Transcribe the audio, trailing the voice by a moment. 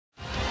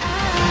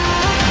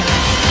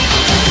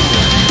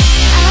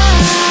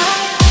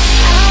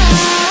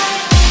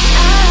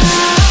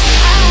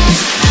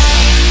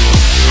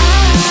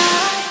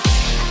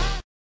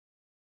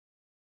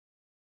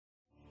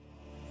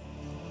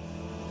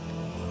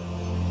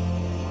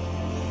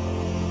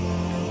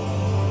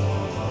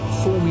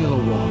Formula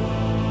One,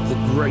 the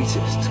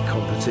greatest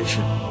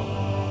competition.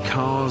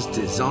 Cars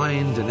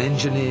designed and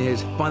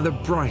engineered by the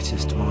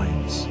brightest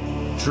minds,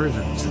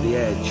 driven to the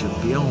edge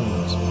and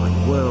beyond by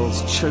the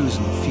world's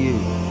chosen few.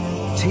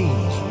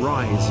 Teams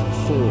rise and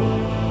fall,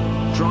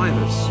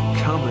 drivers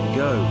come and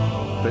go,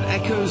 but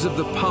echoes of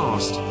the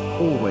past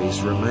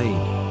always remain.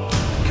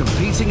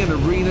 Competing in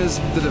arenas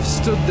that have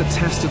stood the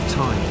test of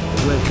time,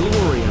 where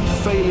glory and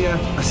failure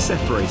are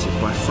separated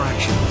by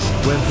fractions,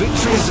 where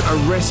victories are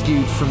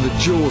rescued from the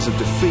jaws of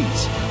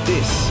defeat.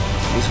 This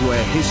is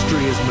where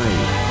history is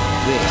made.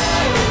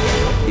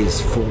 This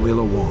is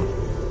Formula One.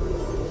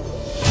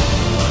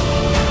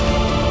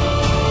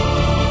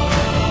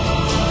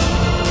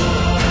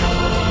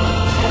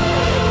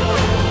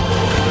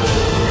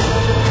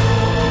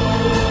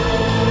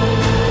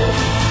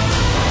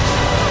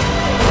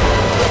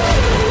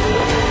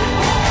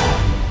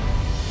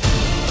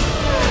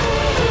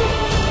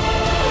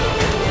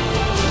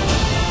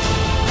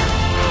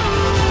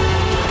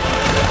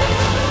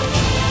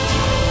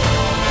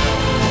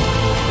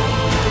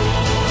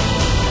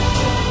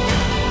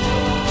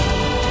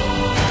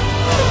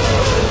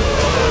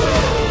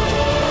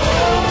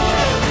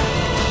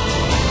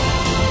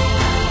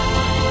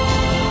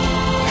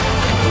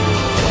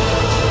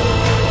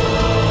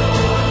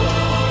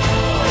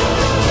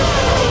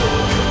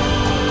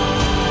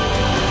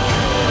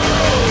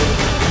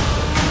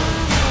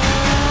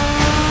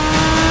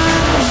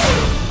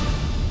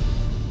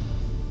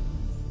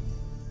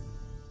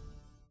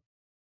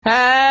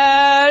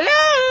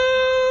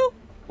 Hello!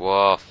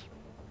 Woof.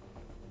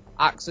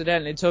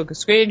 Accidentally took a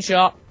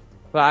screenshot,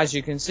 but as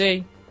you can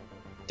see,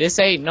 this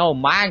ain't no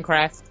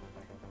Minecraft.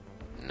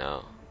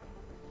 No.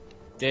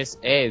 This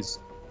is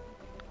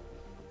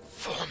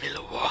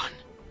Formula One.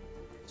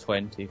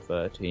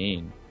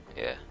 2013.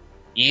 Yeah.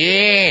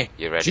 Yeah!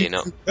 You ready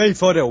now? Ready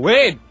for the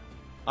win!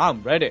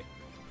 I'm ready.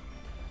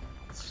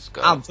 Let's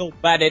go. I'm so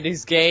bad at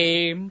this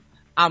game.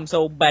 I'm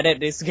so bad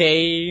at this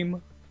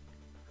game.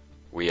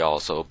 We all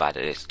so bad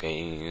at this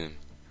game.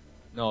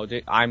 No,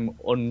 I'm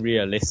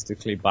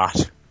unrealistically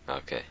bad.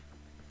 Okay.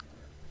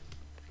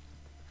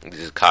 Does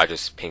this car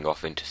just ping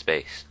off into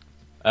space?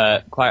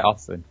 Quite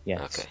often,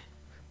 yes. Okay.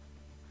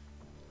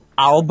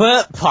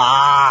 Albert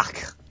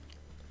Park!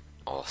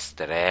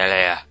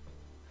 Australia.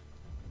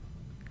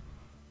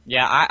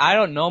 Yeah, I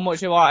don't know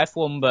much about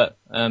F1, but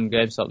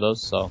GameStop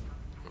does, so.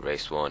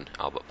 Race 1,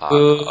 Albert Park.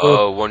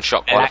 Oh, one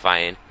shot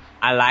qualifying.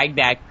 I like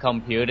that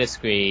computer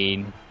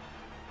screen.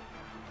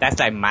 That's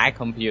like my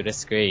computer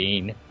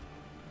screen.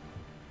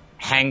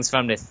 Hangs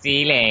from the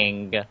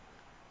ceiling.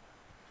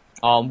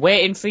 Oh, I'm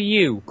waiting for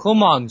you.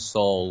 Come on,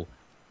 Soul.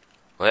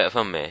 Wait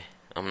for me.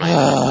 I'm not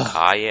even in the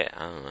car yet. I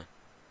don't know.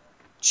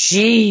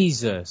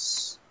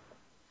 Jesus.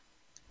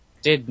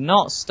 Did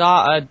not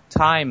start a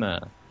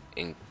timer.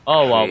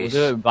 Oh well, we'll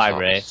do it by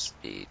race.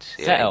 Speed.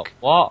 Set up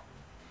what?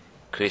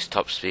 Increase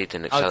top speed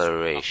and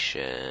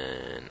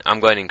acceleration. I'm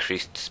going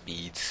increased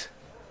speeds.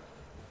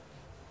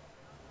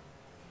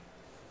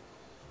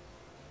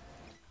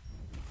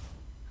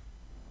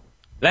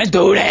 Let's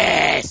do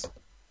this!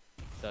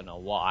 Don't know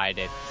what I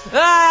did.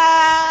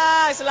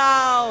 Ah, it's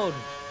loud!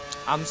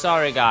 I'm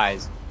sorry,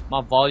 guys. My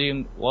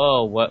volume.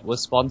 Whoa, we're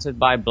sponsored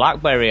by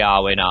BlackBerry,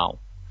 are we now?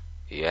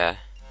 Yeah.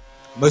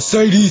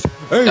 Mercedes!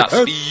 That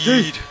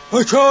speed!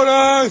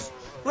 Patronus!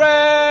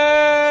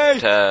 Race!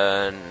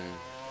 Turn.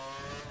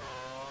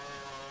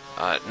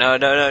 No,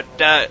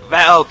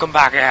 Vettel, come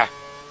back here!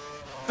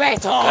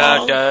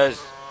 Vettel!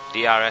 Does.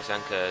 DRS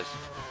anchors.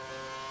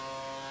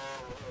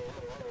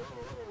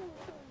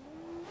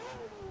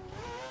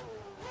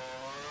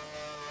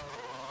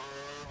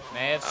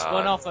 May have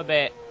spun off a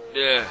bit.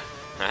 Yeah.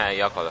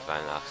 You're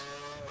qualifying last.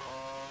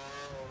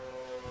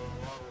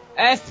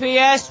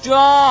 FPS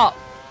drop!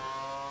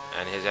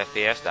 And his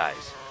FPS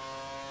dies.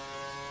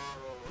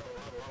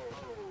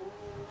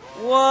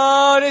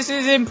 Whoa, this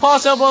is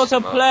impossible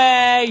to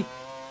play!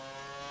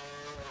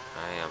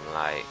 I am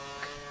like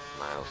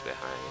miles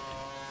behind.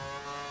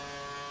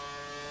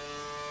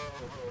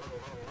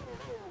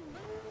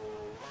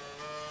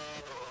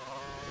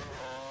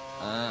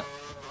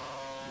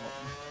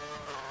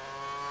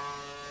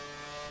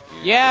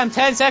 Yeah, I'm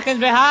 10 seconds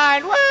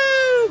behind!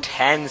 Woo!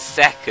 10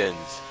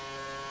 seconds!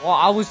 Well,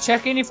 I was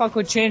checking if I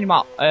could change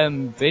my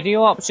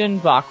video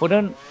options, but I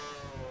couldn't.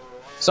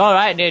 It's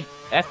alright, dude.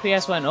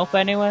 FPS went up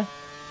anyway.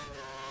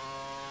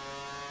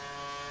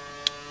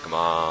 Come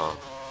on.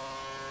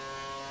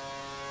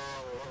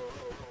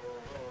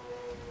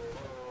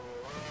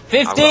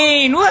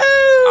 15! Woo!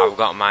 I've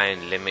got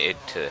mine limited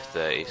to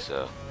 30,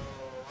 so.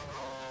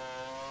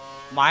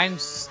 Mine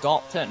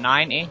stopped at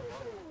 90.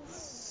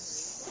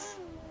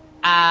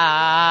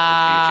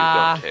 YouTube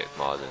don't take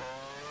more than.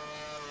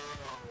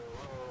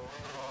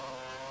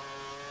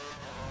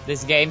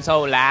 This game's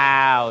so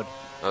loud.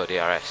 Oh,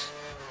 DRS.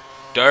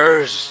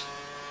 DRS!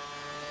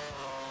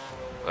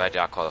 Where did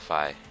I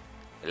qualify?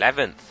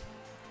 11th.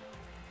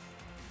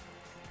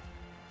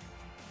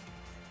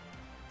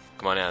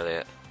 Come on,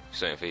 Elliot.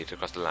 Something for you to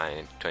cross the line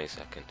in 20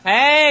 seconds.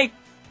 Hey!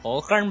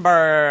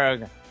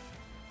 Hulkenberg!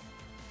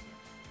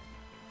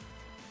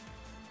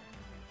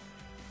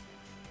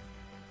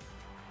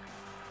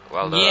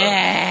 Well done.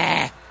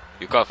 Yeah!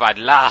 You qualified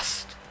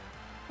last.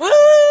 Woo!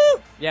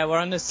 Yeah, we're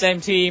on the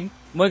same team.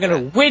 We're gonna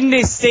win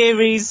this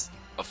series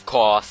Of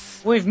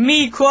course. with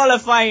me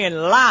qualifying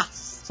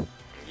last.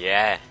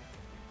 Yeah.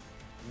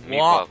 Me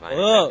What? qualifying.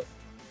 Whoa.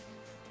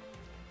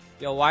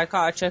 Yo, why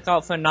can't I check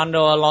out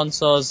Fernando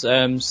Alonso's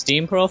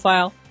Steam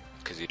profile?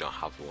 Because you don't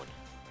have one.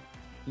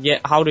 Yeah,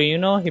 how do you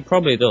know? He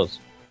probably does.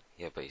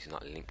 Yeah, but he's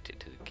not linked it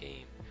to the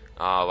game.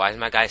 Oh, why is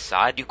my guy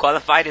sad? You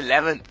qualified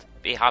 11th.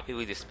 Be happy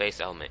with your space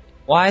helmet.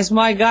 Why is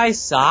my guy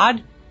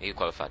sad? You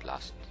qualified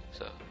last,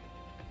 so.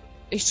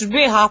 He should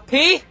be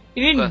happy.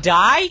 He didn't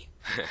die.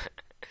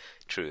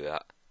 True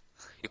that.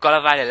 You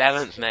qualified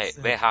 11th, mate.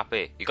 Be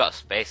happy. You got a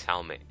space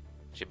helmet.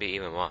 Should be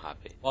even more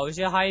happy. What was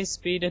your highest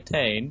speed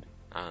attained?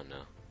 I don't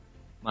know.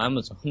 Mine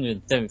was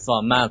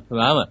 174 miles per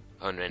hour.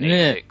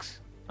 186.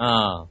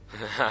 Oh.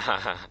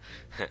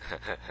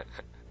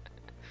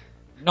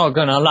 Not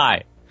gonna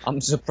lie.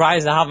 I'm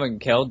surprised I haven't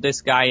killed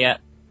this guy yet.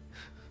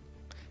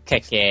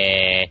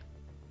 Keke.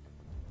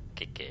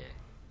 Kike.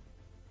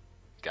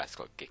 Guy's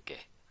got Kike.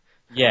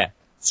 Yeah.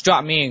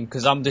 Strap me in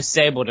because I'm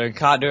disabled and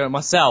can't do it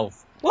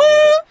myself. Woo!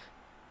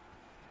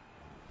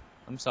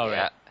 I'm sorry.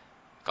 Yeah.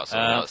 Got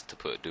someone else to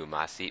do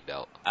my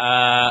seatbelt.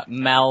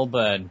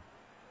 Melbourne.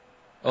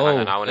 Oh,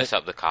 and I want to set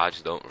up the car,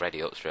 just don't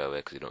ready up straight away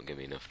because you don't give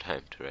me enough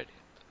time to ready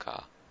up the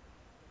car.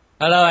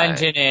 Hello,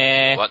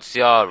 engineer. What's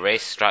your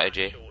race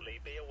strategy?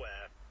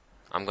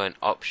 I'm going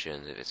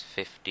options if it's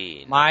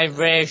 15. My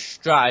race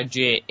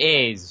strategy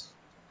is...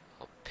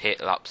 I'll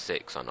pit lap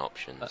 6 on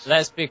options.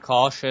 Let's be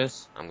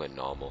cautious. I'm going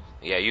normal.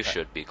 Yeah, you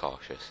should be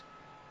cautious.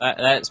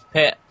 Let's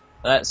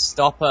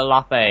stop at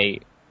lap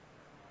 8.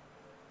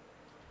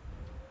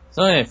 It's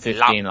only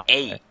 15 lap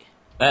 8?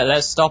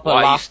 Let's stop at What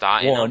are you lap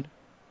starting 1. on?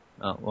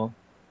 Oh, well.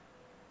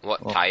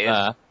 What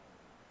tyres?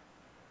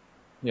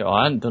 Yo,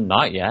 I haven't done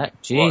that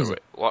yet. Jeez.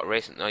 What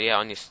race? No, yeah,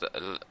 on your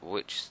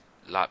which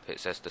lap it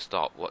says to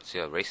stop. What's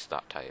your race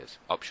start tyres?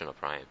 Option or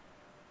prime?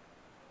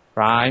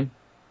 Prime.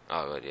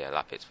 Oh, good, yeah,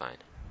 lap it's fine.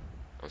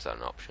 I'm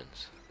starting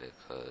options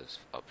because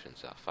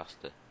options are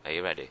faster. Are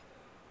you ready?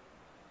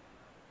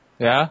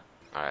 Yeah?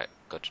 Alright,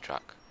 go to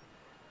track.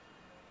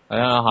 I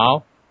don't know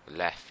how.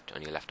 Left,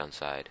 on your left hand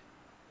side.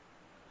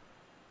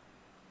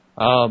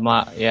 Oh,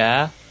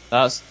 yeah.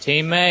 That's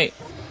teammate.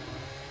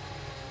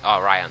 Oh,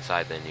 right hand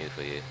side then, new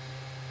for you.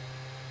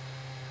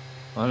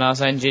 Oh, that's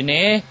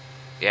engineer.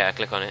 Yeah,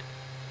 click on it.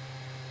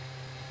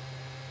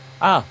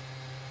 Oh.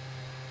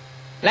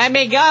 Let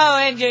me go,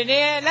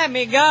 engineer. Let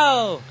me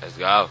go. Let's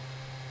go.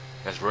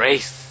 Let's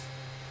race.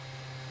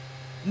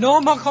 No,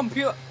 my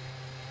computer.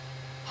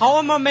 How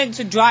am I meant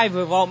to drive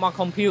without my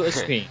computer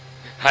screen?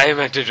 How you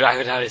meant to drive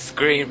without a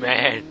screen,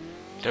 man?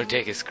 Don't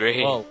take a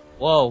screen.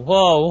 Whoa.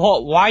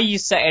 Why are you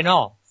setting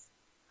off?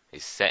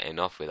 He's setting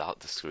off without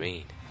the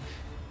screen.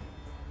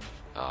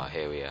 Oh,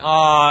 here we are.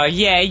 Oh,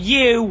 yeah,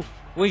 you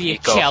with your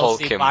Nico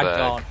Chelsea bag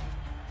Hulkenberg. on.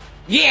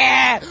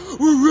 Yeah!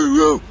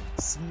 Oh,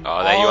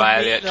 there you are,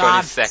 Elliot.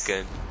 lads.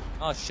 22nd.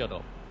 Oh, shut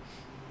up.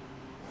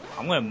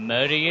 I'm gonna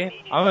murder you.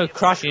 I'm gonna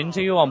crash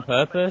into you on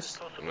purpose.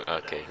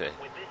 Okay, then.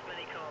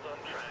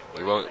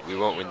 We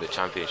won't win the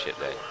championship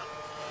then.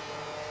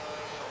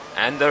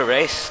 And the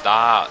race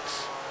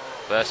starts.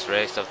 First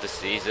race of the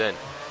season.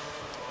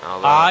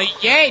 Yeah,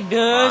 it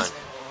does.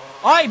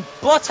 Oi,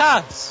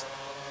 Bottas!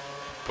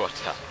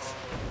 Bottas.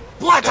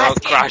 Bottas,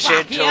 Don't get crash back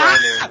into here!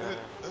 anyone.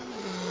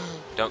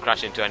 Don't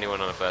crash into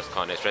anyone on the first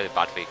corner. It's really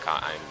bad for your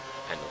car and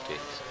penalties.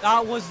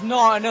 That was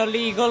not an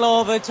illegal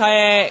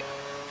overtake.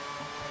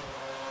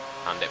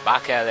 Hand it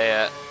back,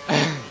 Elliot.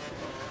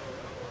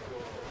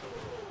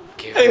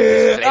 Give him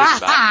his place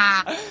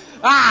back.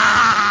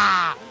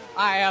 I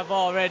have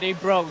already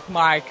broke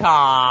my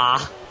car.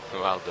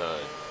 Well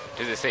done.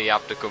 Does it say you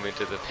have to come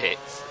into the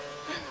pits?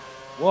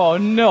 Well,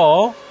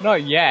 no,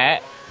 not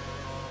yet.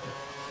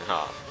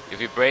 Oh,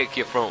 if you break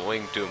your front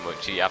wing too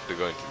much, you have to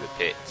go into the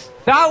pits.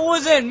 That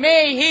wasn't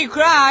me. He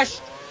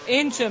crashed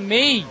into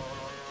me.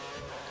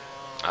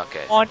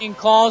 Okay. And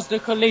caused the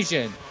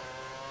collision.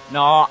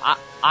 No,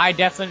 I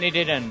definitely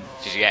didn't.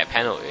 Did you get a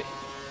penalty?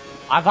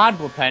 I've had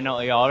a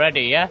penalty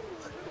already, yeah?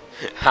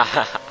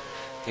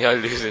 You're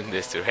losing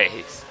this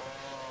race.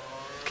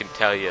 I can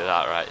tell you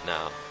that right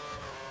now.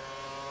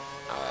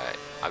 Alright,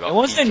 I got It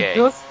wasn't PK.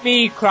 just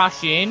me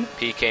crashing.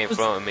 PK in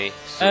front of me,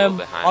 Sue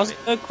behind was me.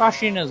 the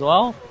crashing as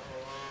well?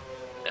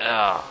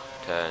 Oh,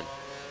 turn.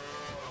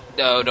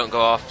 No, don't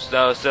go off.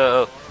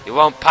 So. You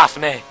won't pass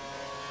me.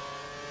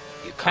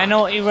 You can't.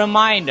 Penalty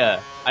reminder.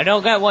 I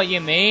don't get what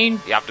you mean.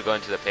 You have to go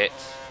into the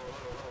pits.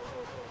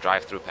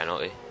 Drive through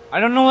penalty. I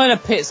don't know where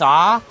the pits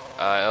are.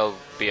 It'll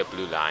be a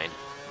blue line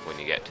when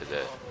you get to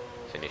the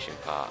finishing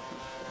part.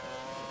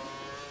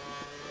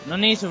 No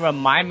need to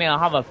remind me I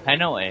have a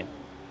penalty.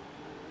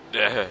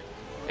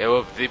 It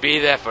will be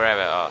there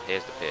forever. Oh,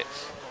 here's the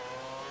pits.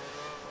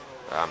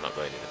 I'm not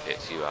going in the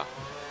pits, you are.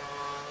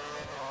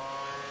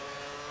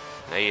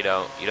 No, you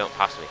don't. You don't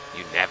pass me.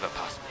 You never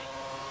pass me.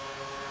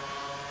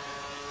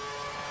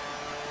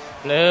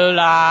 Blue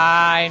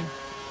line.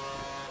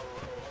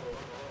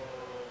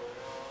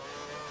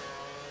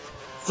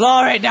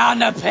 Floor it down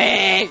the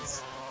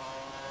pits!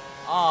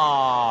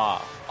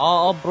 Aww.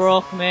 Auto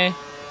broke me.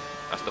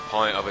 That's the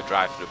point of a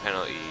drive-through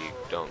penalty. You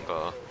don't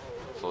go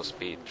full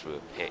speed through a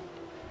pit.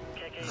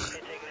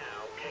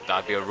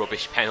 That'd be a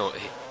rubbish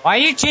penalty. Why are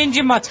you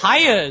changing my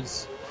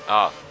tyres?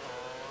 Oh.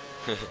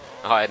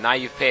 Alright, now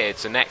you've pitted,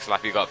 so next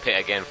lap you got to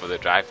pit again for the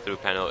drive-through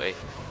penalty.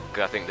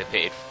 Because I think they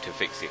pitted to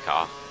fix your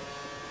car.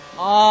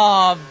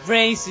 Oh,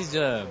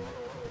 racism.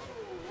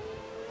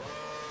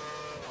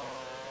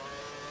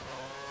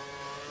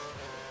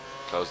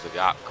 Close the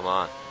gap, come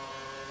on.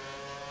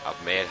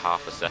 I've made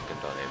half a second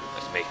on him.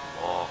 Let's make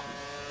more.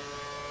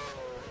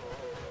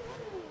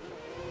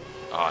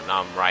 Oh,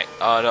 now I'm right.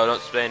 Oh no,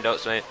 don't spin,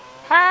 don't spin.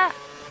 Ha!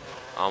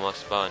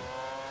 Almost spun.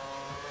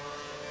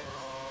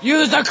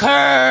 Use the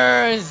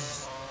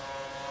curves!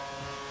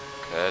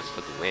 Curves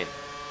for the win.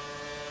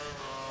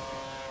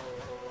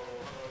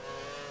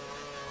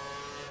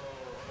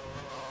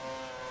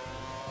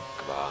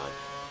 Come on.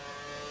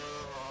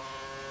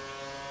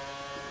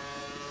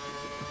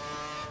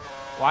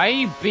 Why are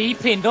you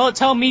beeping? Don't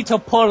tell me to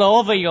pull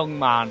over, young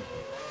man.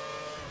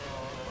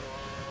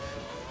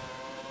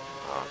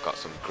 Oh, I've got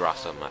some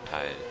grass on my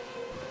tyres.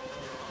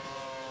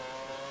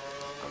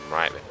 I'm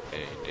right with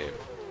him.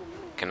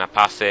 Can I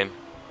pass him?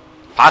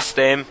 Passed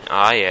him!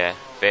 Oh yeah,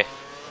 5th.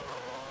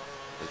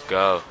 Let's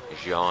go.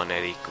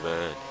 Jean-Eric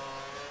Verne.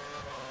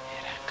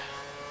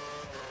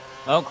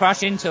 Don't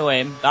crash into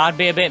him. That'd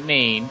be a bit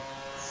mean.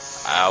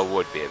 I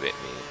would be a bit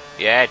mean.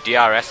 Yeah,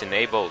 DRS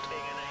enabled.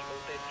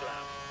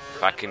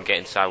 If I can get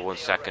inside 1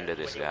 second of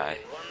this guy.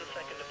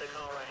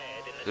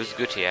 Who's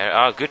Gutierrez?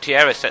 Oh,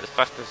 Gutierrez set the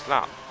fastest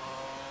lap.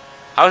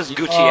 How's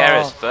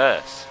Gutierrez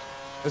first?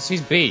 Because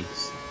he's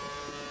beast.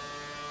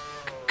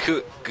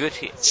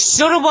 Gutierrez.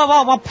 Shut up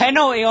about my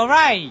penalty,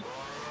 alright?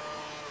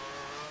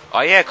 Oh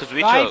yeah, because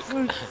we Right took...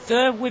 through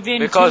third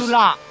within 2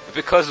 laps.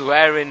 Because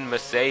we're in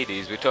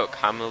Mercedes, we took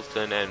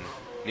Hamilton and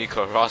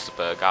Nico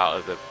Rosberg out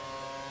of the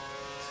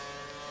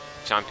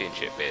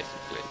championship,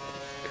 basically.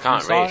 They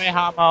can't Sorry, race.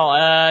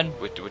 Hamilton.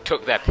 We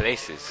took their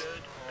places.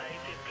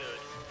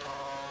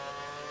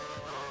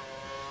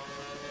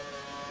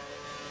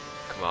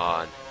 Come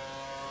on.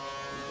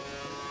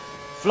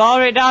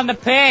 Floor it down the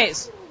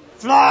pits.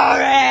 Floor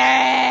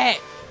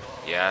it!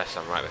 Yes,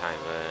 I'm right behind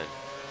Verne.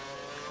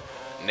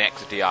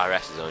 Next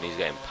DRS zone, he's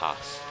getting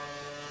past.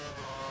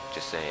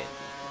 Just saying.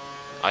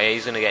 Oh yeah,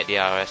 he's gonna get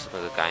DRS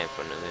because the guy in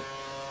front of him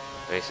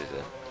races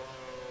him.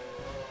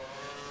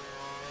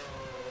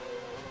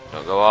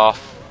 Don't go off.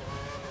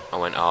 I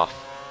went off.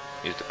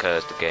 Used the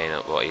curves to gain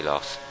up what he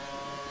lost.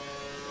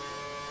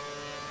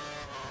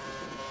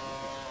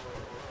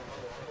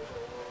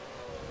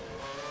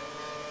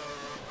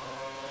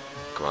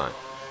 Come on.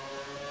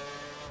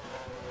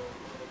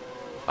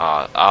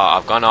 Oh,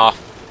 I've gone off.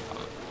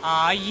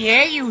 Ah,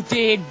 yeah, you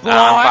did, boy.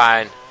 I'm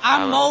fine.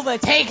 I'm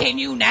overtaking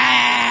you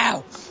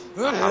now.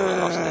 I haven't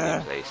lost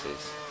any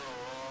places.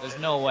 There's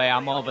no way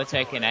I'm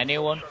overtaking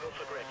anyone.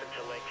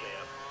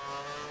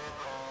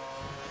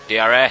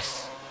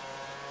 DRS.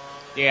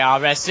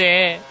 DRS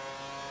it.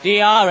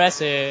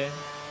 DRS it.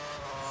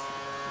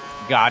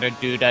 Gotta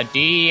do the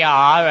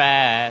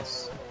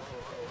DRS.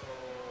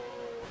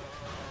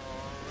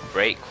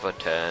 Brake for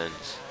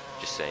turns.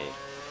 Just saying.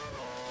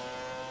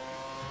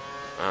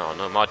 Oh,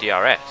 no more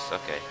DRS.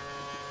 Okay.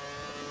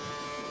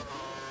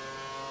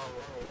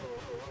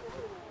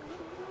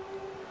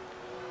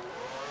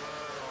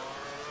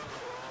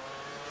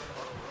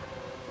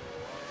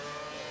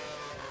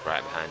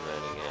 Right behind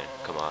Vernon again.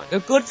 Come on. The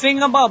good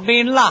thing about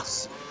being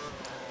last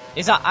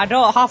is that I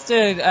don't have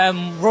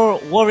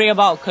to worry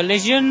about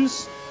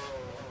collisions.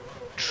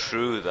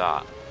 True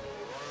that.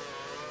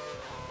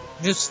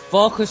 Just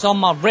focus on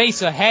my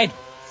race ahead.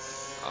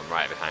 I'm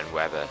right behind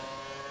Webber.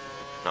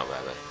 Not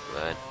Webber.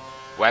 Verne.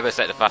 Webber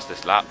set the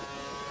fastest lap.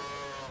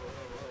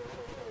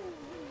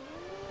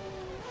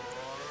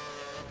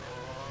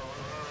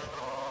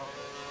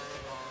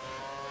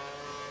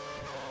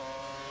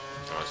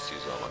 I'll just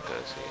use all my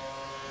curves here.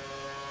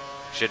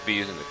 Should be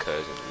using the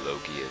curves in low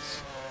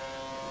gears.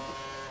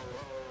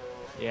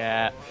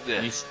 Yeah.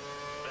 Yeah.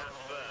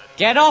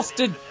 Get off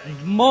the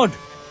mud.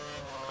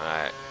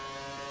 Alright.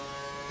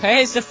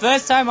 Hey, it's the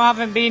first time I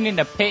haven't been in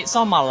the pits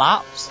on my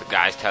laps. The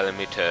guy's telling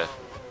me to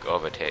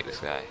overtake this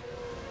guy.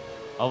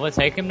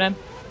 Overtake him then?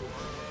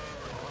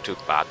 Too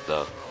bad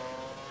though.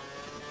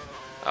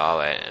 Oh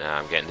wait, now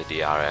I'm getting the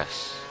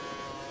DRS.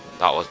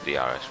 That was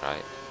DRS,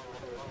 right?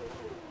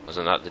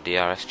 Wasn't that the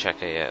DRS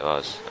checker? Yeah, it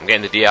was. I'm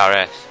getting the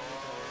DRS.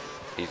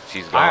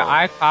 He's gone.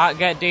 I can't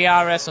get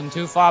DRS, I'm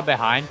too far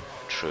behind.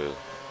 True.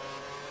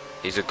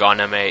 He's a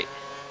goner, mate.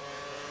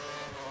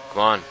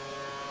 Come on.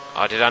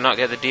 Oh, did I not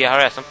get the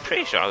DRS? I'm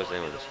pretty sure I was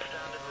in with this.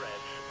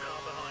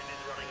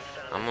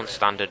 I'm on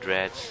standard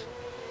reds.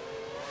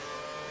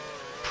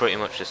 Pretty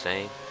much the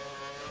same.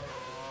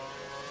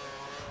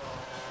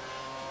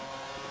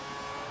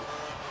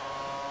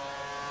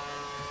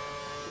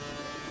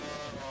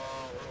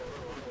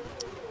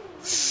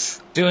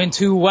 Doing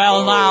too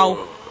well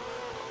now.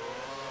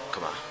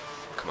 Come on.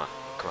 Come on.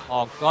 Come on.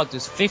 Oh god,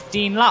 there's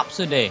 15 laps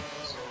a day.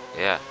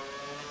 Yeah.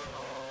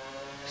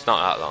 It's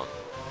not that long.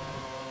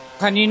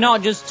 Can you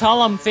not just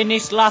tell I'm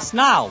finished last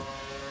now?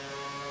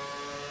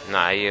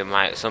 Nah, you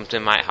might.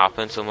 Something might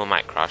happen. Someone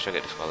might crash or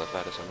get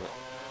disqualified or something.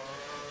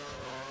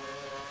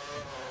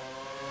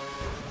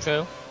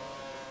 True.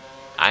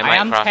 I I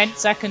am might crash. 10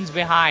 seconds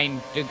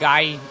behind the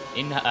guy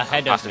in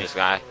ahead of Passing me. this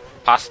guy.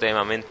 Past him.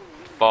 I'm in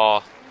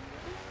 4th.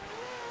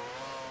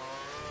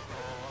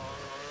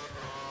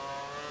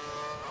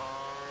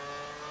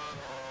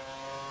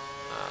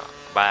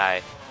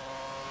 Bye.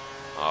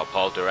 Oh,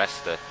 Paul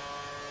DeResta.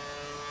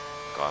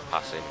 Gotta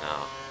pass him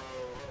now.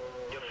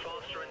 You're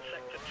faster in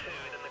sector 2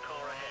 than the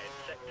car ahead.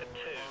 Sector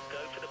 2, go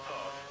for the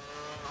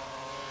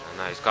pass. And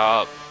now he's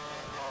got up.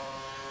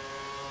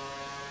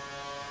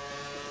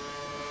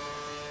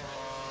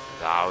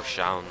 Thou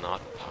shalt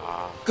not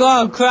pass. Go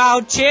on,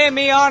 crowd, cheer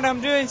me on,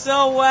 I'm doing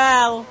so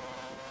well.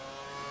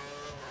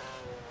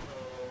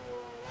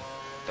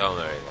 Don't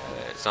worry about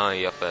it. It's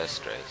only your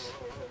first race.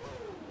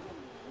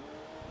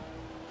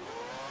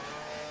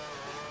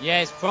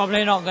 Yeah, it's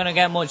probably not gonna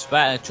get much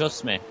better,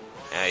 trust me.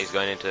 Yeah, he's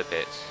going into the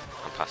pits.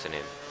 I'm passing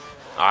him.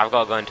 Oh, I've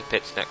got to go into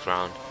pits next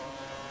round.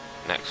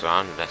 Next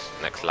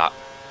lap.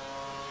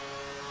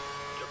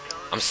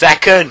 I'm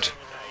second!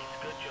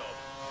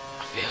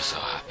 I feel so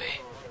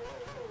happy.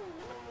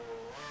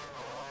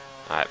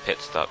 Alright, pit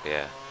stop,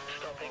 yeah.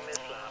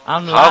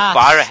 I'm How last.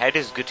 far ahead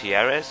is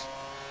Gutierrez?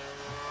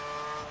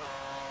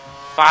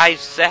 5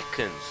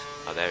 seconds.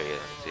 Oh, there he is.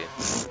 I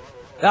see him.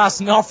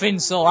 That's nothing,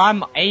 so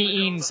I'm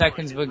 18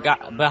 seconds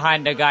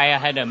behind the guy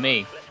ahead of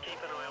me.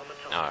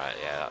 Alright,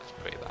 yeah, that's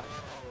pretty bad.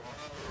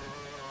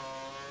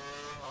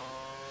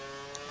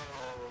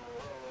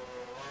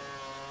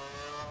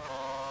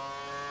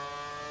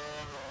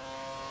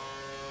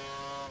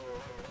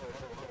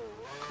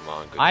 Come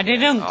on, Gutierrez. I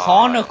didn't Oh,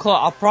 corner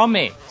cut, I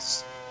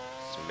promise.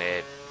 It's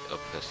made up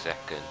a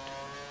second.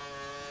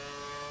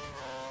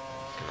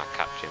 Can I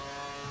catch him?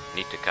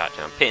 Need to catch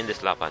him. I'm pitting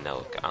this lap, I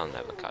know. I'll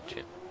never catch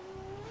him.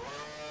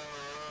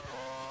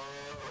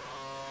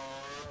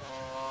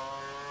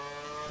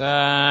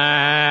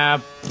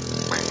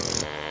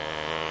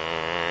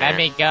 Let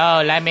me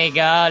go, let me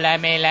go,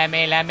 let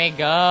me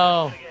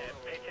go.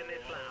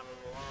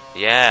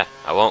 Yeah,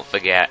 I won't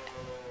forget.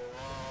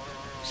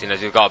 Seeing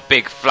as you've got a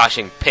big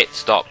flashing pit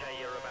stop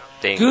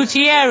thing.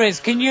 Gutierrez,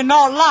 can you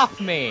not lap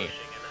me?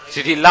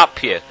 Did he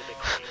lap you?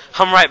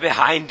 I'm right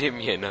behind him,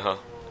 you know.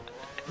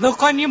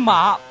 Look on your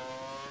map.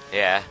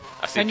 Yeah,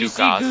 I see Can you two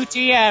see cars.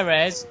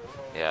 Gutierrez?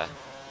 Yeah,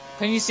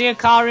 Can you see a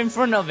car in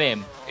front of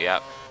him?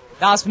 yep.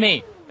 That's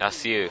me.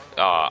 That's you.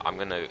 Oh, I'm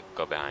gonna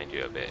go behind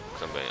you a bit.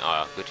 Cause I'm going.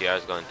 Oh,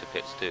 Gutierrez going to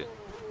pits too.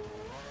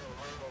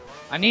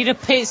 I need a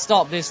pit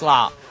stop this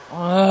lap.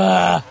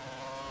 Ugh.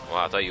 Well,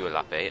 I thought you were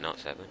lap 8, not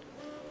 7.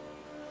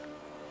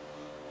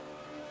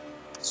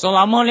 So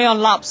I'm only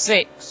on lap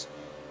 6.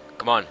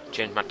 Come on,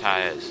 change my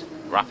tires.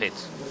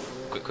 Rapids.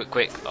 Quick, quick,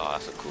 quick. Oh,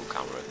 that's a cool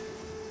camera.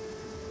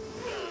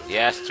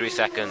 Yes, 3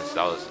 seconds.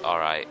 That was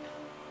alright.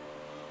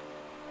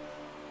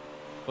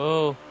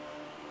 Oh.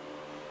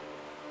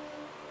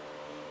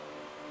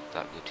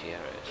 That Gutierrez.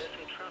 There's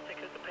some traffic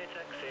at the pit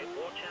exit.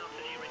 Watch out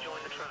as you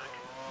rejoin the track.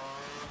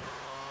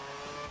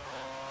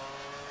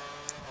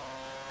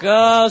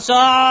 Go,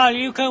 Saul!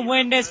 You can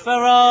win this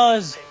for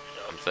us!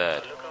 I'm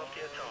third. Look after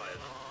your tyres.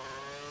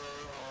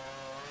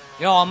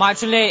 Yo, I'm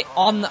actually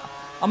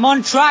I'm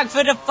on track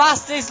for the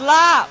fastest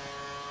lap!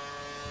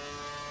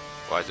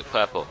 Why is it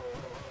purple?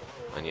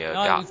 And your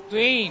No, gap. it's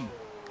green.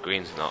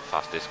 Green's not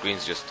fastest.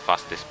 Green's just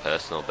fastest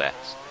personal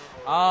best.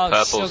 Oh,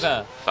 Purple's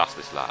sugar.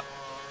 fastest lap.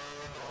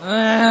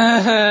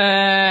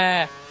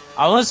 I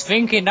was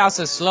thinking that's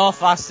a slow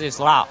fastest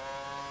lap.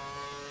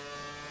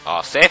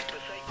 Oh, saved.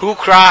 Who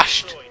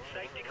crashed?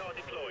 Safety car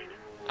deployed.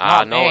 Ah,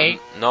 Not no me.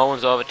 one. No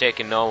one's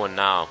overtaking no one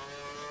now.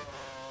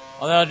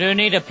 Although I do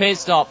need a pit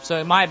stop, so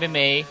it might be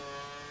me.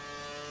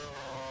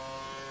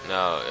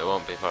 No, it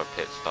won't be for a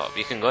pit stop.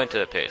 You can go into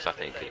the pits, I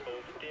think.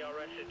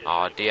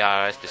 Oh,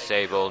 DRS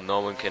disabled. No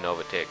one can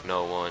overtake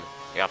no one.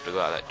 You have to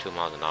go at like 2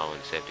 miles an hour when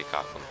the safety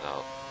car comes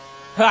out.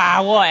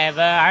 Ah,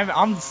 whatever.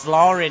 I'm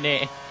flooring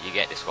it. You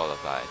get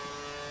disqualified.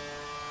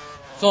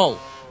 So,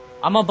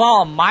 I'm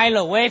about a mile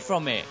away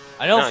from it.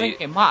 I don't No, think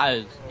you- it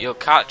matters. You'll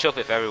catch up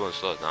if everyone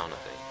slows down, I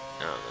think.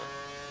 I don't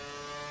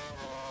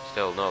know.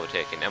 Still no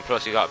overtaking. And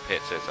plus you got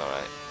pits, so it's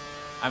alright.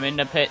 I'm in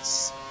the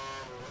pits.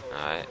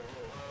 Alright.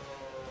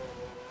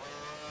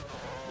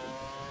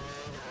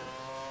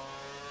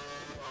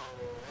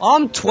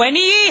 I'm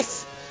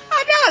 20th!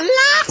 I'm not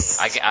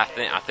last!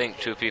 I think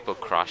 2 people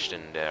crashed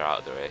and they're out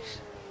of the race.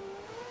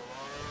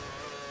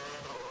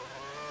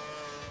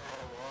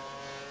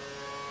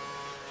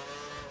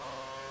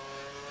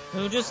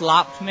 Who just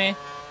lapped me?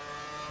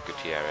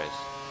 Gutierrez.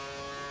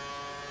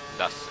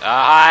 That's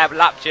I've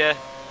lapped you.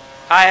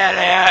 Hi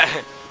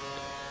Elliot.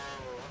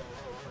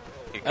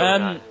 You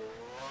going on?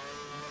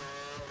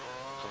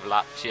 I've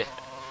lapped you.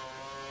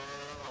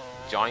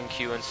 Join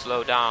queue and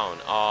slow down.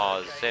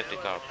 Oh, the safety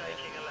car.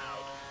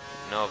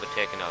 No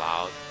overtaking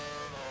allowed.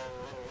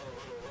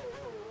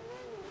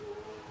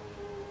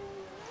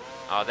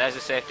 Oh, there's a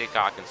safety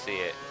car. I can see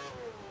it.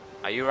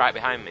 Are you right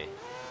behind me?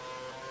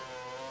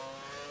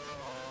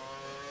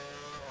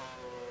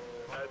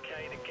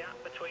 Okay, the gap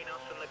between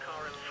us and the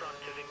car in front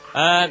is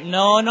increasing.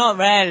 No, not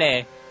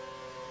really.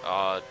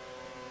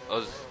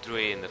 Us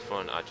three in the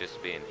front are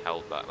just being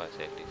held back by a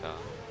safety car.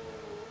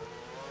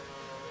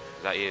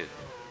 Is that you?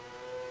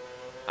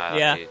 Hi, that's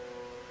Yeah. you.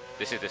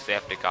 This is the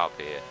safety car up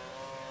here.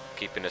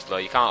 Keeping us low.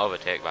 You can't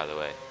overtake, by the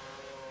way.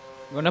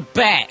 I'm gonna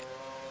bet.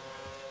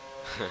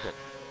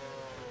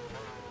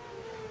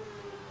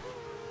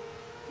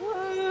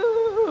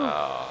 Woo.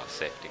 Oh,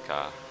 safety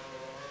car.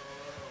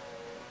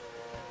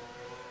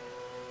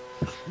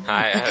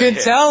 Hi, You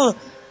can tell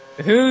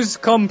who's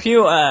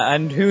computer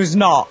and who's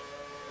not.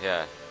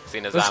 Yeah,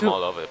 seeing as What's I'm who-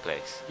 all over the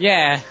place.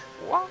 Yeah.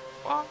 What?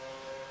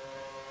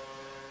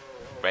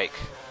 Brake.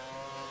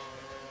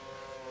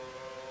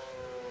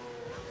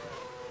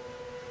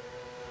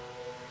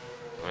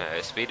 I'm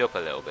gonna speed up a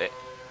little bit.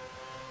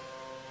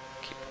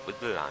 Keep up with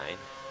the line.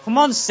 Come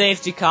on,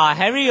 safety car,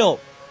 hurry up.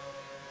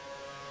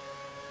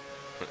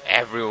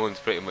 Everyone's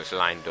pretty much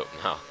lined up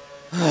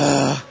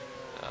now.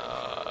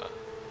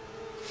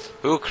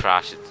 Who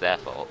crashed? It's their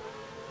fault.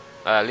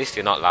 At least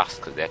you're not last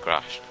because they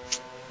crashed.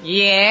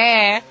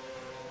 Yeah.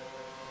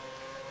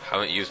 I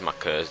haven't used my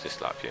curves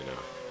this lap, you know.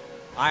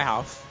 I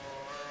have.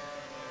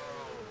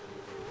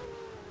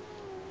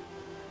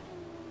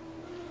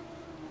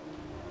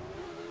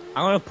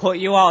 I'm gonna put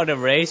you out of the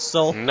race,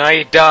 so. No,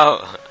 you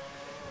don't.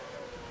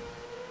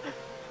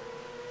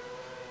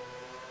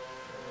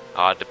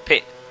 Oh, the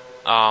pit.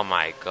 Oh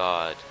my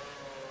god.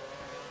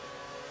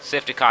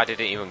 Safety car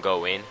didn't even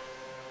go in.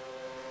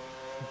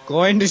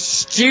 Going to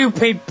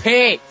stupid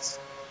pit.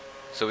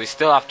 So we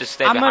still have to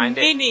stay I'm a behind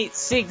it. minute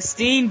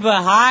 16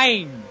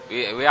 behind.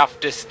 We have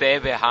to stay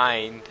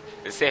behind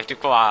the safety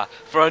car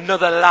for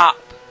another lap.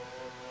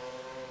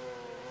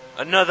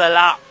 Another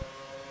lap.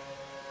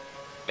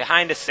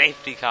 Behind the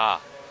safety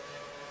car.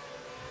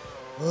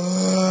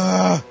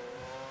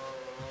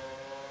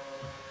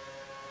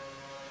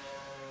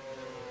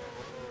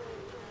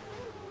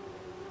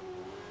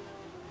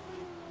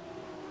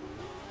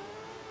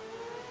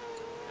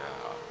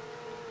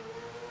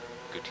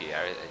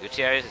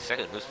 Gutierrez is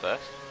second. Who's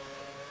first?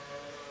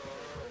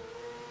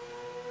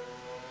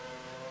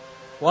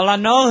 Well, I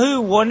know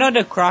who one of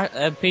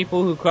the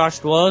people who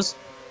crashed was.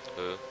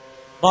 Who?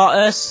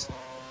 Bottas.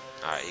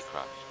 Alright, he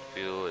crashed.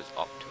 Fuel is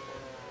optimal.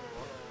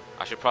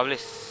 I should probably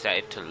set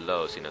it to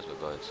low, seeing as we're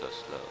going so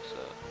slow.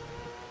 So,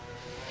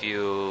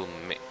 fuel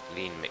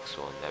lean mix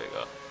one. There we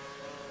go.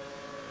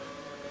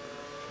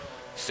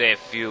 Save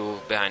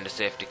fuel behind the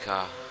safety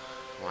car.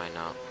 Why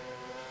not?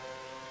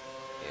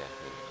 Yeah, here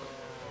we go.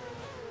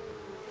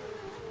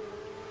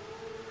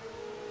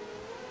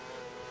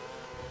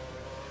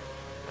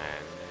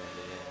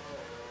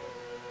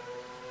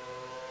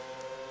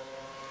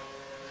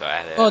 So,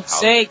 God's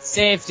sake,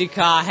 safety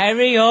car,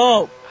 hurry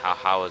up.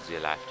 how was your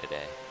life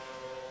today?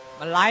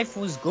 My life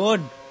was good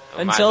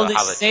We might as until well this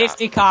have a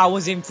safety car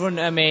was in front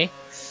of me.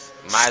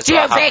 Might as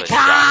well have a Stupid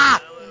car!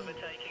 chat. Now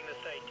overtaking the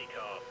safety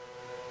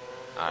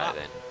car. Alright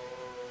then.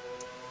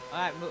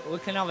 Alright, we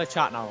can have a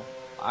chat now.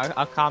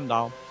 I'll calm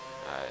down.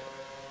 Alright.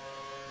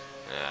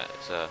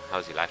 So,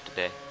 how's your life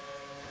today?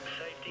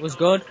 Safety Was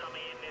car good. is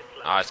coming in this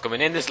lap. Oh, it's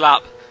coming in this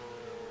lap.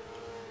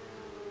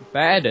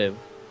 Better do.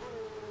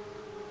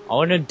 I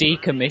wanna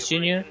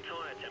decommission you. Tire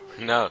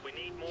temperature. No, We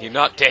need more you're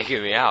not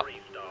taking me out.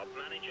 restart.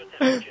 Manage your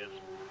temperatures.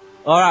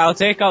 Alright, I'll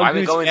take Why out are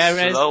we going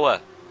Gutierrez. slower?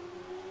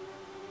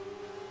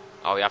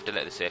 Oh, we have to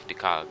let the safety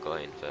car go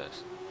in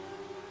first.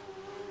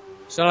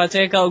 Shall I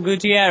take out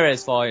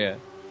Gutierrez for you?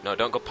 No,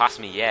 don't go past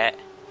me yet.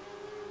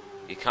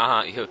 You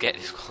can't, you'll get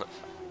disqualified.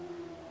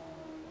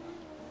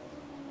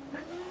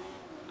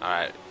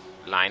 Alright,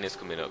 line is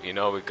coming up. You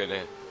know we're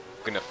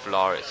gonna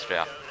floor it straight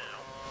up.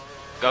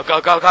 Go, go,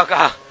 go, go,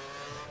 go!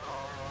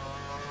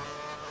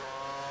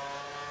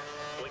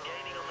 We're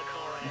gaining on the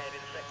car ahead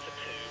in sector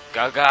 2.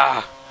 Go,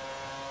 go!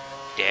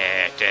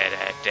 Da, da,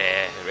 da,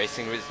 da.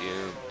 Racing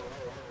resumed.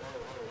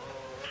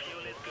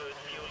 Fuel is good,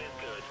 fuel is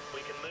good.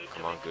 We can move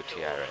Come to on, mid two or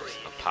Gutierrez.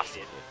 three I'm if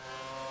passing needed. you.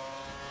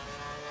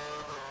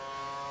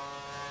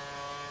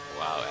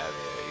 Wow,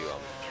 Elliot, you are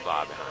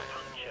far behind.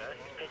 Puncture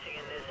is pitting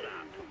in this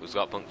lap. Who's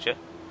got puncture?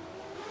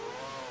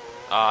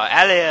 Oh,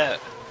 Elliot!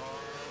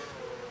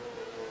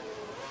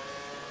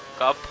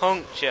 Got a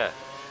puncture.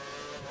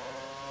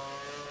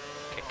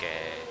 Keke.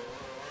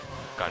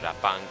 Got a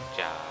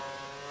puncture.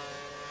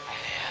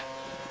 Elliot,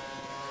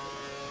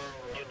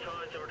 Your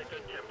tyres are at a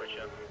good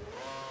temperature.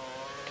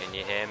 can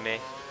you hear me?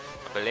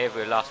 I believe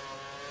we lost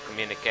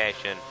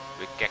communication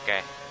with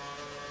Keke.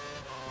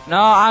 No,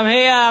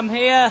 I'm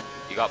here.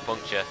 You got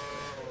puncture.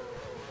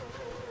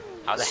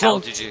 How the So, hell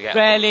did you get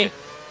really? puncture?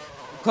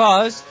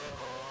 Because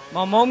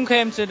my mum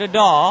came to the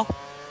door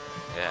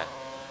Yeah.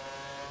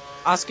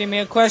 asking me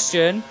a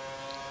question.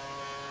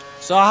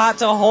 So I had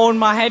to hold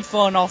my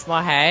headphone off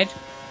my head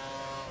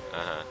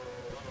Uh-huh.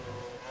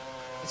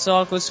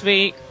 so I could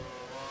speak.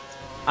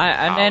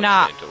 And Power then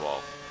straight into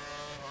wall.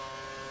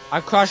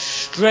 I crashed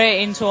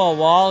straight into a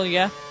wall,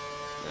 yeah.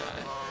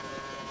 Right.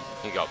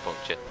 You got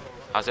puncture.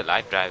 How's it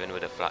like driving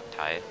with a flat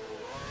tyre?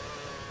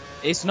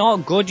 It's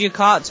not good, you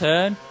can't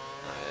turn.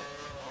 Right.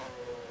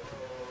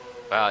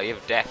 Well,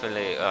 you've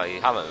definitely... you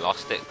haven't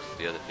lost it because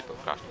the other people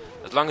crashed.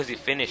 As long as you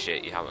finish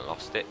it, you haven't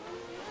lost it.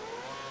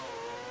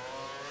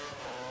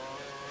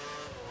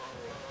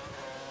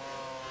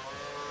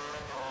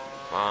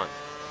 Come on.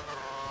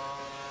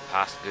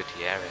 Past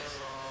Gutierrez.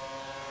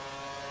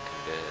 You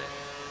can do it.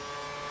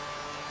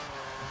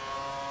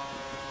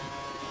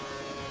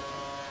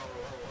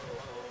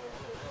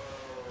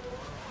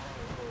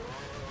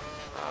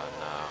 Oh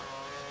no.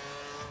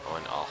 I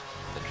went off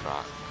the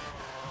track.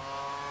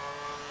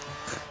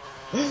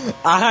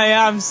 I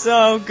am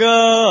so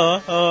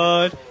good.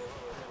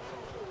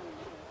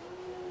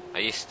 Are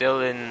you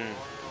still in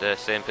the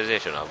same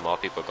position, or have more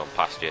people gone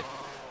past you?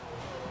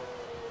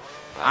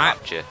 I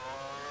lapped you.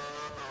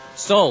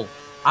 So,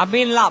 I've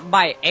been lapped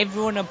by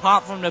everyone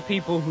apart from the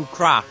people who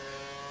crashed.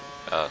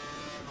 Oh.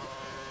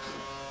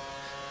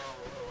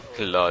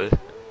 Lol.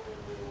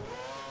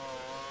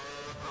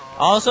 I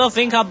also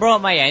think I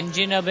broke my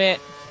engine a bit.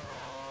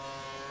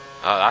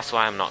 Oh, that's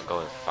why I'm not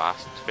going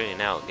fast. Pretty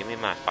now, give me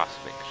my fast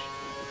mix.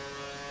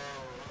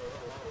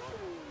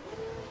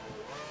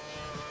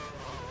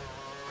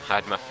 I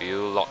had my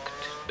fuel locked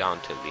down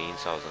to lean,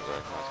 so I wasn't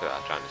going fast. I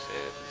was trying to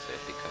save the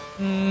safety car.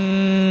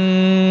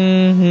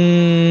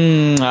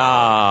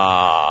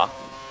 Ah.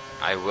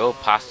 I will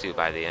pass you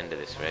by the end of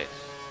this race.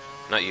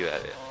 Not you,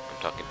 Elliot.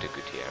 I'm talking to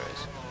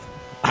Gutierrez.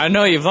 I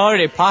know you've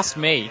already passed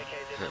me.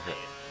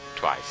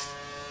 Twice.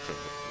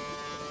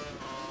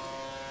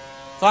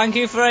 Thank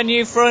you for a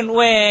new front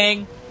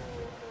wing.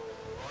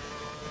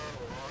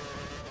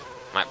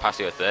 Might pass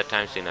you a third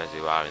time soon as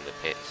you are in the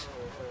pits.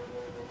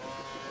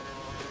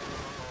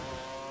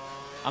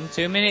 I'm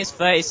 2 minutes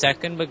 30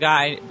 seconds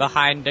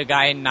behind the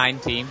guy in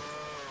 19th.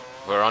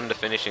 We're on the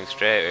finishing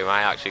straight. We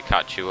might actually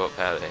catch you up,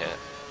 Elliot.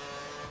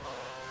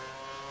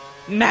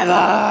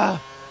 Never!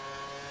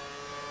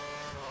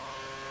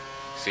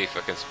 See if I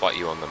can spot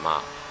you on the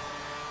map.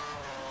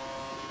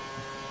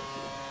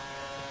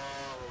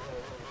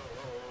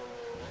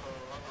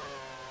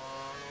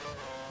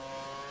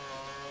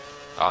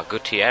 Oh,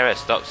 Gutierrez,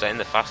 stop setting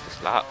the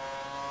fastest lap.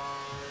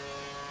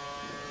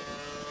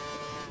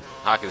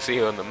 I can see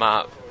you on the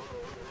map.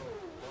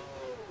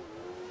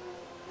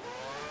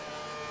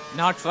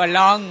 Not for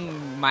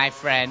long, my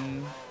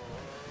friend.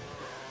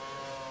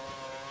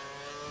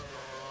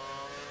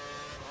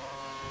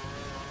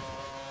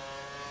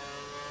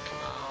 Come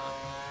on.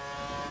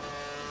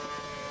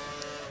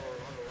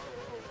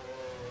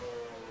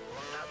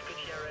 That's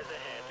Gutierrez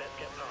ahead. Let's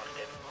get past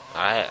him.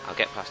 Alright, I'll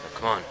get past him.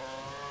 Come on.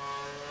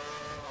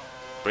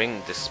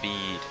 Bring the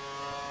speed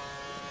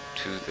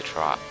to the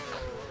track.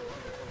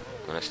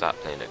 I'm gonna start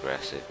playing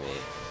aggressive,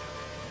 mate.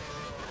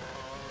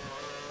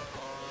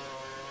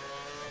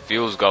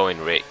 Fuel's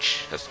going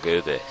rich. Let's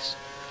do this.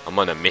 I'm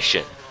on a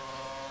mission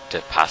to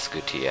pass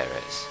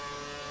Gutierrez.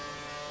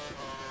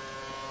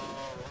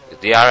 Is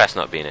the DRS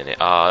not being in it?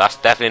 Oh, that's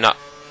definitely not.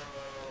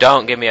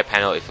 Don't give me a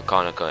penalty for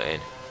corner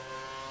cutting.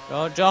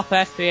 Don't drop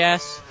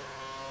FPS.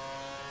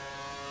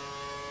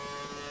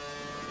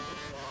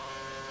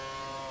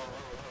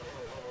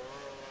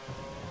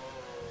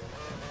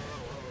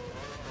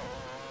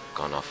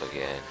 Gone off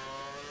again.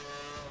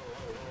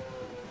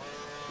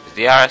 Is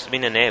the DRS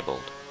been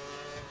enabled?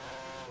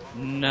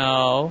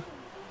 No.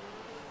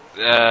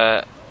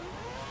 I've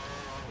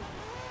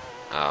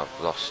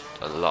lost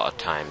a lot of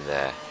time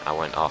there. I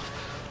went off.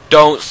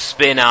 Don't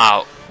spin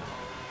out!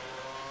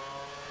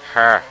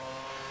 Her.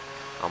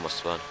 Almost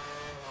spun.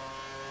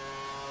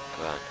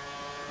 Come on.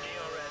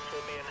 DRS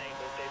will be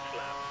enabled this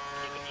lap.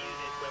 You can use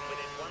it when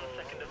within 1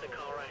 second of the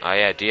car ahead. Oh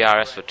yeah,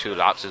 DRS for 2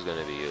 laps is going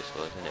to be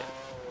useful, isn't it?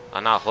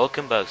 And now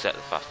Hulkenberg set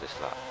the fastest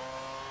lap.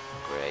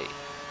 Great.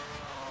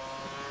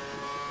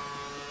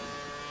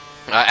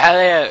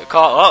 Elliot,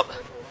 caught up!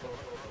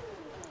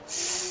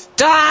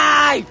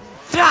 Die!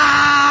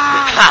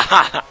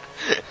 Die!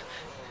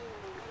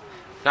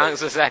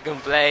 Thanks for second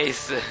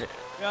place.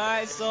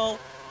 Right, so.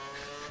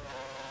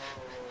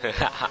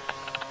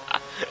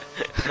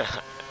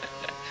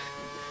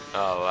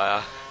 Oh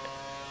wow.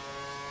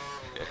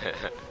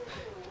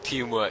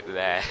 Teamwork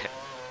there.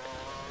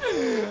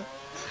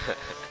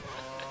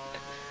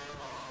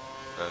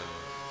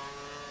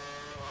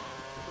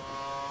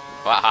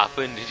 What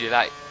happened? Did you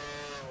like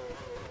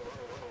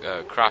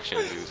crash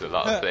and lose a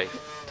lot of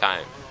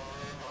time?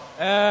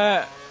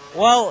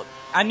 Well,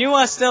 I knew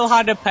I still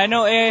had a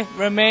penalty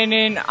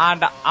remaining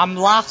and I'm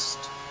last.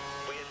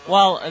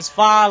 Well, as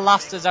far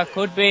last as I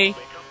could be.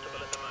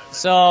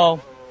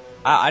 So,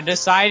 I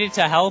decided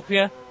to help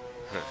you.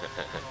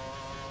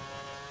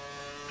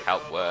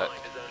 Help work.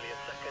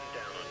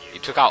 You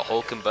took out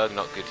Hulkenberg,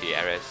 not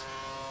Gutierrez.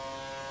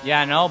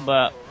 Yeah, I know,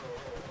 but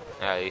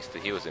Yeah, at least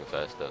he was in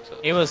first though. So.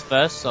 he was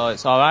first, so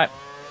it's alright.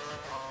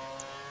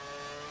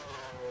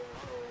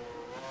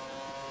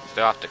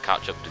 Still have to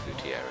catch up to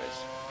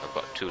Gutierrez. I've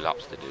got 2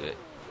 laps to do it.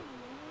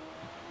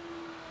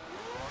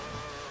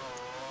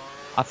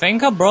 I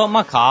think I broke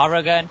my car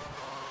again.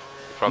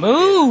 Probably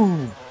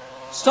Move!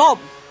 Stop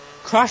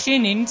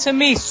crashing into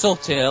me,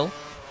 Subtil.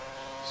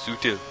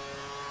 Sutil.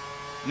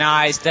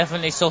 Nah, it's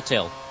definitely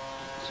Subtil.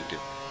 Sutil.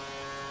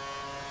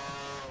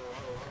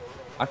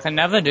 I can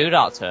never do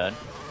that turn.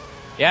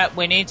 Yep,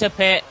 we need to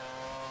pit.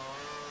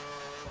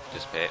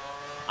 Just pit.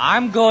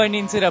 I'm going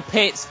into the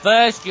pits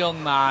first,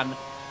 young man.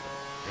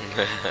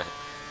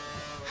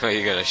 Are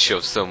you gonna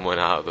shove someone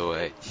out of the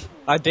way?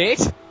 I did?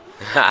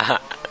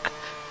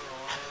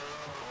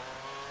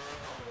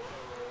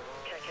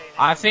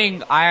 I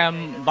think I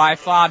am by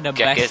far the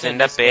best. Keke's in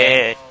the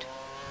pit.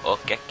 Oh,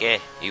 Keke,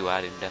 you are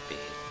in the pit.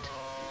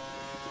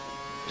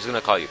 I'm just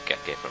gonna call you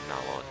Keke from now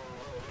on.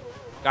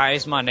 That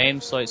is my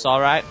name, so it's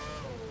alright.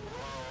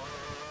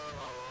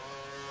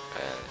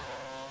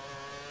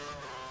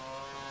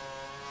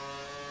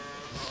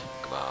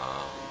 Come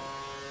on.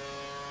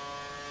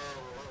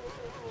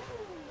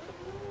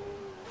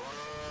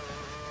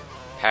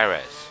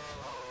 Perez.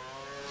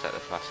 Set the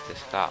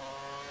fastest start.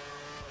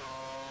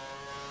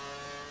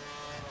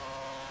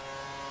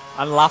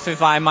 I'd laugh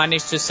if I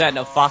managed to set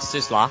the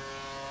fastest lap.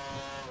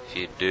 If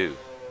you do,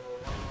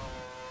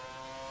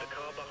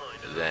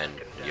 then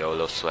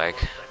YOLO swag.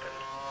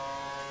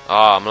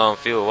 Oh, I'm low on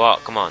fuel.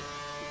 What? Come on.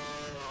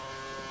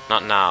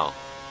 Not now.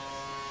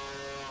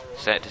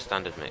 Set it to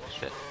standard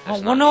mixture. I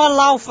want to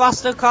allow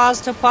faster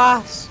cars to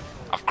pass.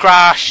 I've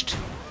crashed.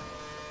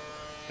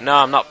 No,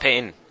 I'm not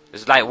pitting.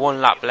 There's like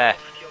one lap left.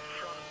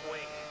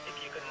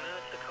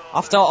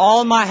 After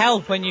all my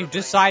help when you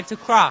decide to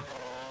crash.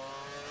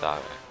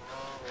 Sorry.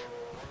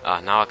 Oh,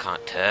 now I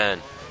can't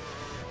turn.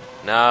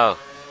 No.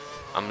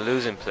 I'm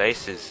losing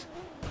places.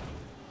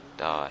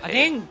 Oh, I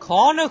didn't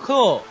corner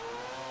cut.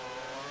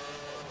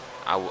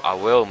 I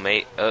will,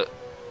 mate.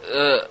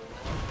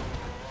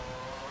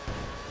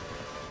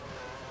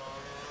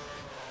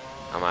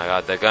 Oh my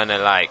god, they're gonna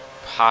like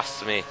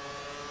pass me.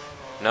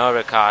 No,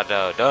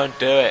 Ricardo, don't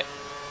do it.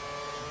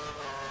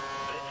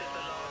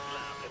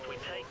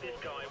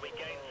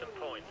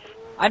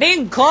 I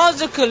didn't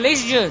cause a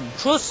collision,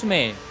 trust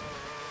me.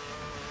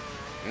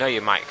 No,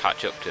 you might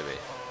catch up to me.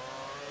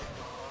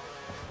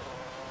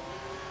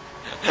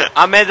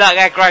 I made that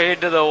guy crash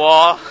into the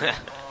wall.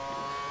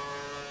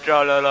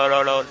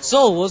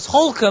 So was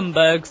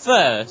Hulkenberg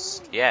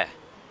first? Yeah.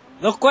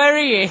 Look where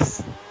he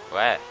is.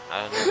 Where?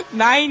 I don't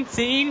know.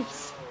 19th.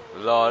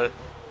 Lol.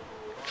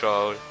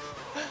 Troll.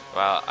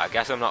 Well, I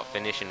guess I'm not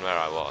finishing where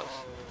I was.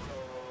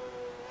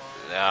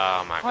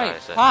 Oh my god.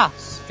 Right,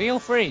 pass. Feel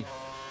free.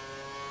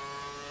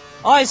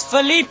 Oh, it's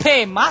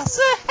Felipe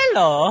Massa.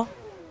 Hello.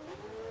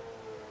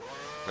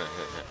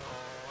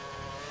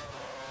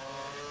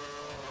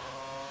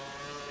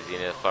 Is he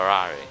in a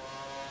Ferrari?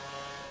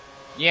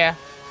 Yeah.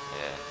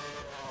 Yeah.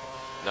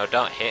 No,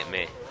 don't hit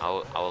me. I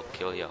will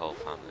kill your whole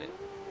family.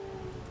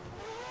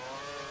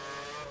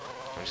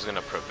 I'm just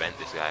gonna prevent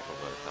this guy from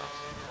going past.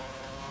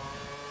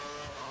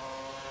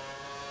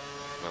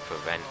 I'm gonna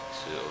prevent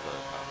Sutil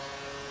going past.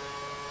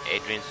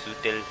 Adrian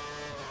Sutil.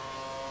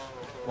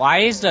 Why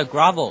is there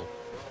gravel?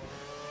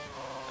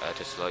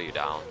 To slow you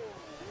down.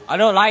 I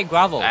don't like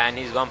gravel. And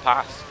he's gone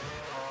past.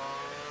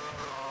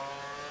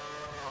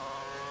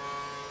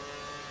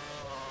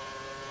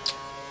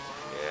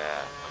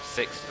 Yeah,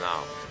 I'm 6th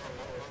now.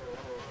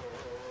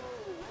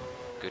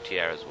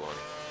 Gutierrez won.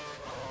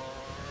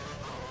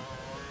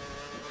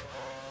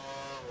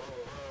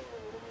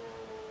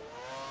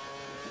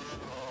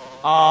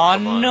 Oh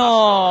on,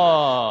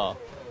 no!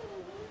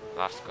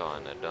 Last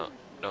corner,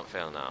 don't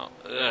fail now.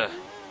 Ugh.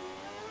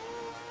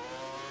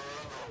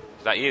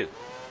 Is that you?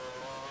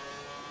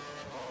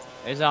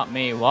 Is that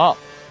me? What?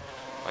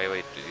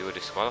 Wait, you were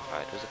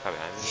disqualified. Who's the car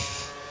behind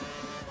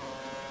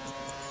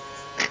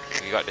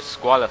me? You got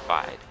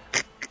disqualified.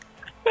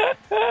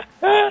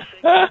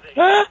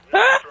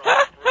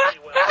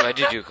 Where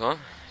did you come?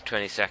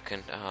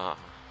 22nd. Oh.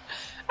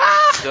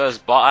 There was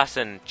Bottas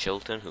and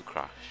Chilton who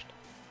crashed.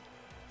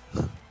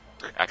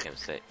 I came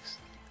 6th.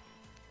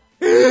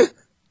 I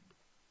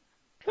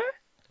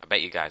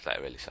bet you guys like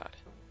really sad.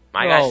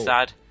 My guy's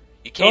sad.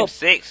 You came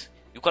 6th.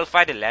 You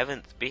qualified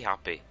 11th. Be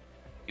happy.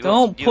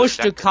 Don't push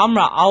the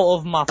camera out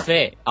of my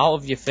face, out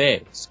of your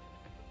face.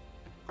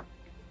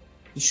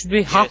 You should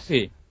be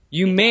happy.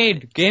 You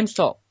made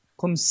GameStop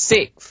come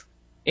 6th.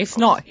 If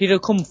not, he'd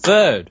have come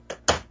 3rd.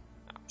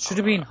 Should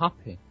have been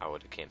happy. I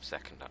would have came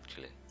 2nd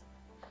actually,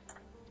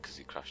 because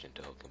he crashed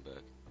into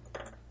Hulkenberg.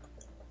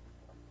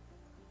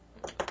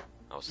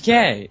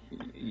 Yeah,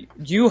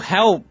 you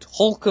helped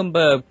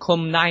Hulkenberg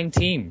come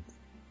 19th.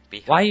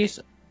 Why you?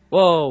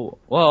 Whoa,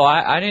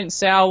 I didn't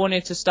say I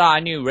wanted to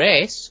start a new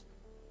race.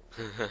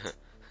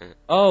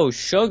 Oh,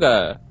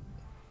 sugar.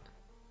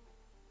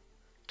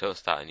 Don't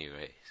start a new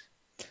race.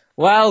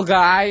 Well,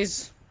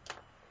 guys.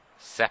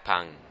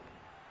 Sepang.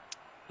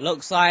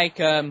 Looks like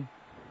we're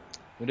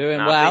doing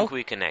well. I think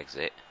we can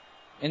exit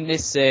in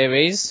this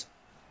series.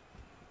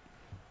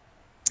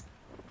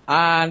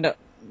 And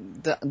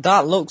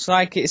that looks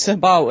like it's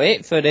about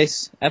it for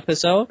this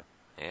episode.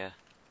 Yeah.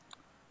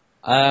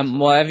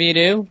 Whatever you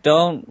do,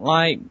 don't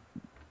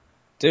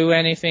do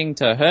anything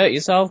to hurt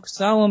yourself, because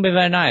that won't be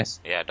very nice.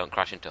 Yeah, don't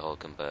crash into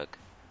Hulkenberg.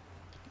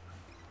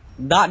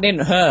 That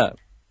didn't hurt,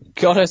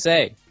 gotta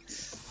say.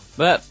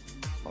 But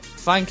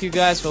thank you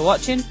guys for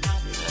watching.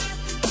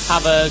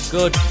 Have a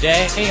good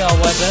day or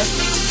whatever.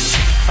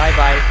 Bye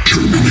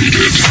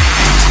bye.